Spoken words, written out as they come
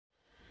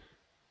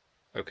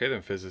Okay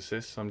then,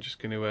 physicists, I'm just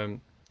going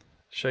to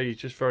show you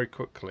just very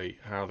quickly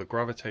how the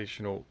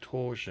gravitational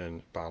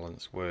torsion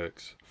balance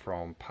works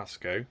from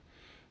PASCO.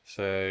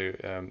 So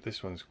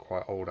this one's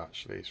quite old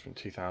actually, it's from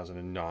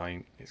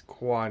 2009. It's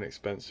quite an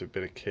expensive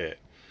bit of kit,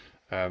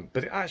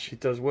 but it actually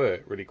does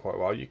work really quite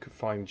well. You could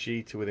find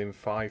G to within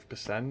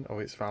 5% of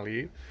its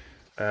value.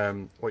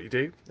 What you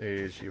do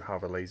is you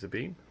have a laser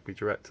beam. We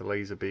direct a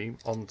laser beam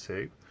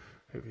onto,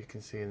 hope you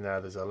can see in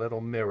there's a little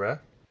mirror,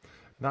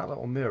 and that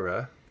little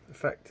mirror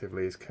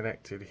effectively is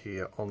connected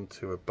here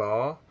onto a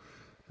bar,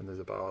 and there's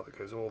a bar that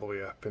goes all the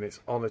way up, and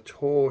it's on a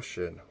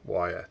torsion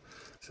wire.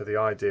 So the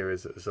idea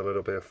is that there's a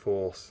little bit of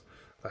force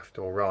left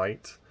or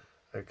right,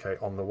 okay,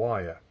 on the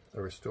wire,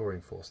 a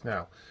restoring force.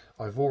 Now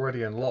I've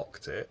already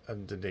unlocked it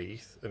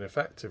underneath, and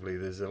effectively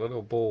there's a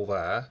little ball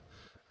there,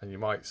 and you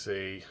might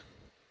see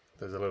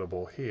there's a little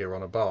ball here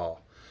on a bar,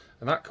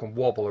 and that can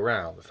wobble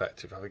around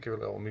effectively. If I give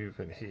it a little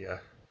movement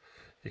here,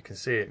 you can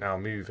see it now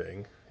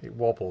moving. It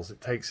wobbles.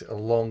 It takes it a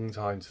long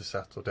time to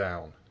settle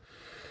down.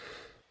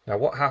 Now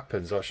what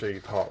happens, I'll show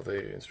you part of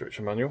the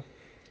instruction manual.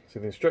 So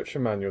the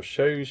instruction manual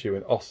shows you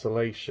an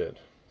oscillation.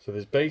 So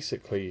there's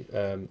basically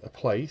a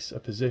place, a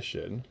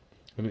position,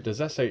 and it does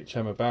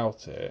SHM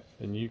about it,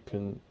 and you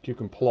can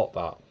plot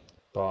that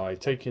by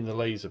taking the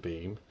laser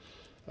beam,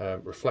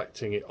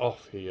 reflecting it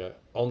off here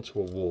onto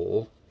a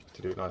wall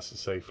to do it nice and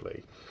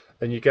safely,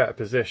 and you get a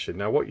position.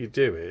 Now what you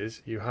do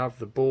is you have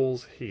the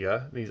balls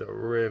here. These are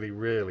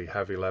really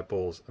heavy lead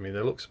balls. I mean,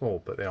 they look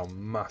small, but they are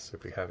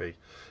massively heavy.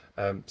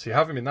 So you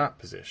have them in that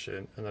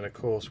position, and then of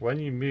course when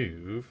you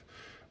move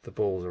the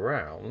balls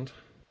around,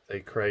 they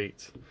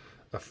create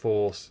a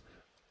force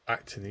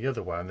acting the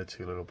other way on the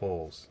two little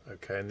balls.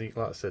 Okay, and like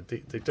I said,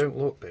 they don't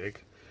look big,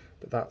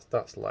 but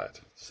that's lead.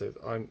 So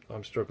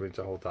I'm struggling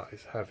to hold that.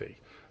 It's heavy.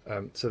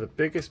 So the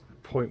biggest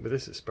point with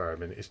this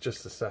experiment is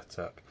just the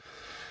setup.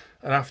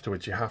 And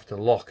afterwards you have to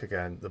lock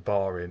again the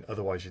bar in,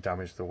 otherwise you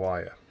damage the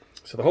wire.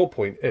 So the whole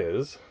point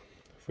is,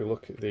 if we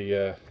look at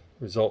the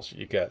results that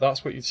you get,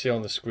 that's what you'd see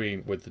on the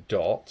screen with the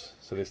dot.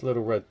 So this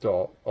little red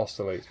dot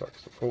oscillates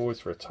backwards and forwards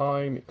for a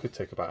time. It could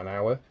take about an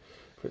hour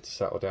for it to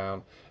settle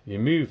down. You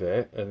move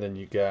it and then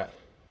you get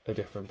a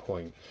different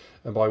point.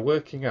 And by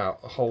working out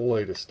a whole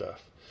load of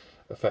stuff,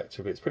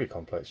 effectively, it's pretty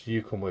complex,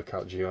 you can work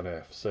out G on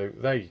F. So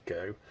there you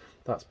go.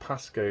 That's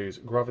PASCO's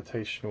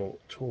gravitational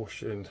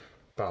torsion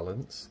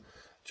balance.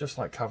 Just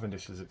like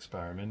Cavendish's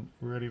experiment,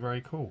 really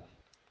very cool.